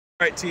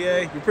All right,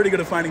 TA, you're pretty good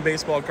at finding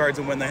baseball cards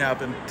and when they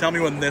happen. Tell me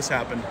when this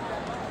happened.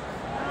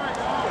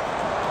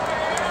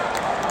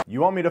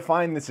 You want me to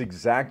find this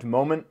exact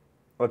moment?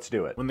 Let's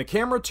do it. When the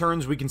camera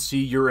turns, we can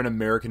see you're in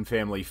American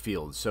Family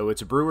Field, so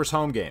it's a Brewers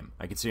home game.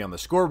 I can see on the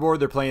scoreboard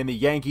they're playing the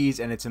Yankees,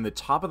 and it's in the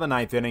top of the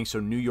 9th inning,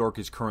 so New York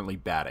is currently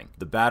batting.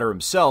 The batter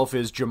himself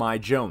is Jahmai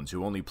Jones,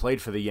 who only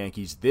played for the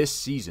Yankees this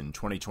season,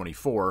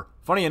 2024.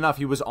 Funny enough,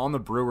 he was on the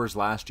Brewers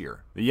last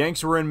year. The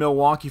Yanks were in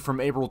Milwaukee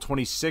from April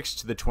 26th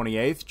to the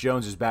 28th.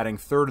 Jones is batting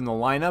third in the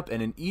lineup,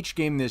 and in each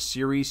game this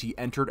series, he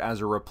entered as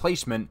a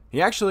replacement.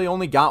 He actually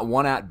only got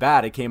one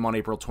at-bat. It came on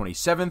April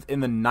 27th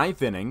in the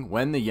 9th inning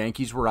when the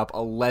Yankees were up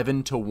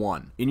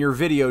 11-1. In your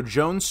video,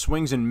 Jones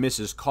swings and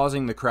misses,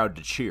 causing the crowd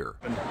to cheer.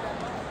 And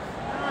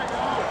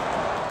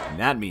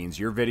that means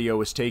your video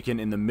was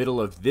taken in the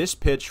middle of this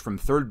pitch from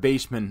third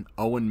baseman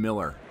Owen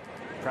Miller.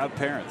 Proud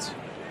parents.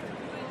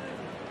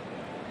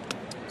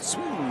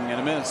 Swing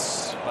and a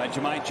miss by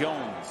Jahmai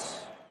Jones.